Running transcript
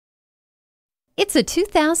It's a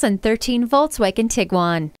 2013 Volkswagen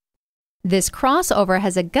Tiguan. This crossover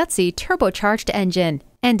has a gutsy turbocharged engine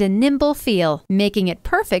and a nimble feel, making it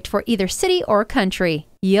perfect for either city or country.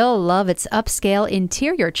 You'll love its upscale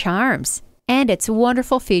interior charms and its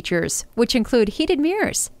wonderful features, which include heated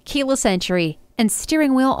mirrors, keyless entry, and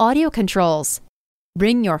steering wheel audio controls.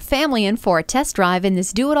 Bring your family in for a test drive in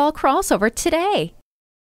this do-it-all crossover today.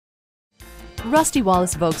 Rusty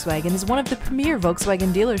Wallis Volkswagen is one of the premier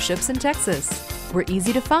Volkswagen dealerships in Texas. We're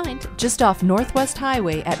easy to find just off Northwest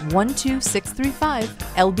Highway at 12635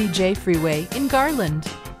 LBJ Freeway in Garland.